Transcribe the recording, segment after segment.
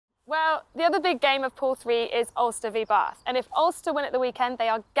Well, the other big game of Pool 3 is Ulster v Bath. And if Ulster win at the weekend, they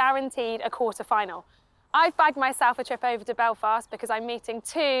are guaranteed a quarter-final. I've bagged myself a trip over to Belfast because I'm meeting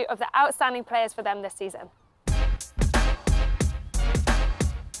two of the outstanding players for them this season.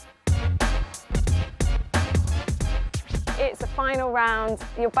 It's the final round,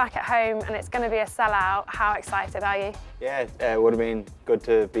 you're back at home and it's going to be a sellout. How excited are you? Yeah, it would have been good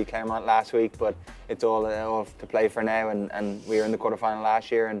to beat Claremont last week, but it's all to play for now, and we were in the quarter-final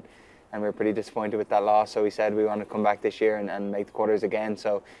last year and we were pretty disappointed with that loss, so we said we want to come back this year and make the quarters again,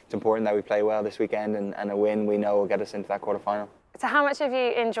 so it's important that we play well this weekend, and a win we know will get us into that quarter-final. So how much have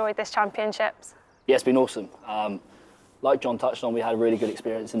you enjoyed this championships? Yeah, it's been awesome. Like John touched on, we had a really good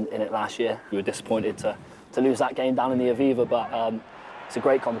experience in it last year. We were disappointed to lose that game down in the Aviva, but it's a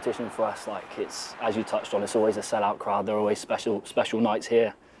great competition for us. Like, it's, as you touched on, it's always a sellout crowd. There are always special nights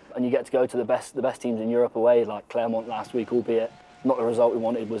here, and you get to go to the best teams in Europe away, like Claremont last week, albeit not the result we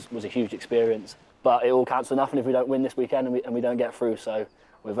wanted. Was a huge experience, but it all counts for nothing if we don't win this weekend and we don't get through. So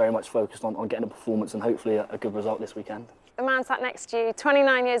we're very much focused on getting a performance and hopefully a good result this weekend. The man sat next to you,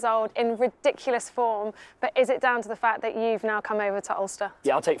 29 years old, in ridiculous form, but is it down to the fact that you've now come over to Ulster?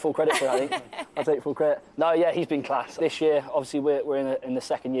 Yeah, I'll take full credit for it, I think. I'll take full credit. No, yeah, he's been class. This year, obviously, we're in the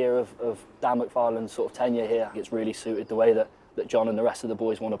second year of Dan McFarland's sort of tenure here. It's really suited the way that John and the rest of the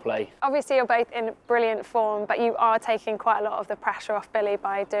boys want to play. Obviously, you're both in brilliant form, but you are taking quite a lot of the pressure off Billy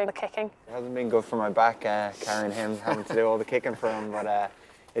by doing the kicking. It hasn't been good for my back, carrying him, having to do all the kicking for him, but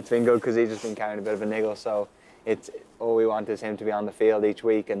it's been good because he's just been carrying a bit of a niggle, so it's all we want is him to be on the field each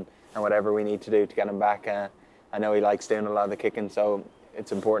week and whatever we need to do to get him back. I know he likes doing a lot of the kicking, so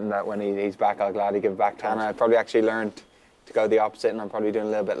it's important that when he's back, I'll gladly give back to him. And I probably actually learned to go the opposite, and I'm probably doing a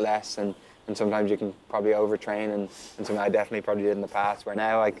little bit less, and sometimes you can probably overtrain, and something I definitely probably did in the past, where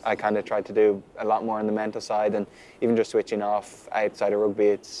now I kind of try to do a lot more on the mental side, and even just switching off outside of rugby,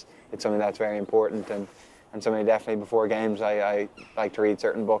 it's something that's very important, and something definitely before games I like to read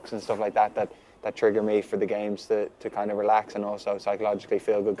certain books and stuff like that trigger me for the games to kind of relax and also psychologically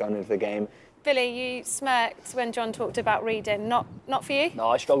feel good going into the game. Billy, you smirked when John talked about reading. Not for you? No,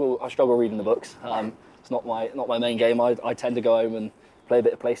 I struggle reading the books. It's not my main game. I tend to go home and play a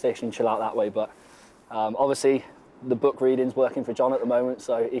bit of PlayStation and chill out that way. But obviously, the book reading's working for John at the moment,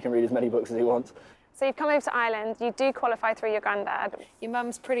 so he can read as many books as he wants. So you've come over to Ireland, you do qualify through your granddad. Your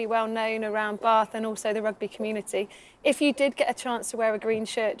mum's pretty well known around Bath and also the rugby community. If you did get a chance to wear a green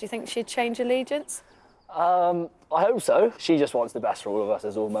shirt, do you think she'd change allegiance? I hope so. She just wants the best for all of us,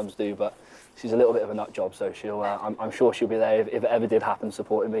 as all mums do, but she's a little bit of a nut job, so I'm sure she'll be there if it ever did happen,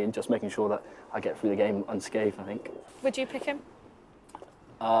 supporting me and just making sure that I get through the game unscathed, I think. Would you pick him?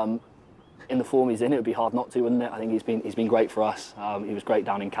 In the form he's in, it would be hard not to, wouldn't it? I think he's been great for us. He was great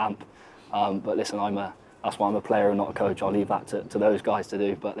down in camp. But listen, that's why I'm a player and not a coach. I'll leave that to those guys to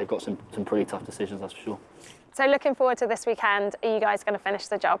do, but they've got some pretty tough decisions, that's for sure. So looking forward to this weekend, are you guys going to finish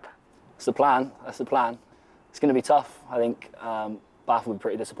the job? That's the plan. It's going to be tough. I think Bath will be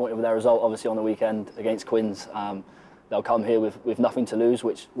pretty disappointed with their result, obviously, on the weekend against Quins. They'll come here with nothing to lose,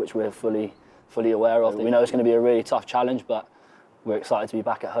 which we're fully aware of. We know it's going to be a really tough challenge, but we're excited to be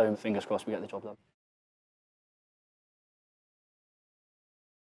back at home. Fingers crossed we get the job done.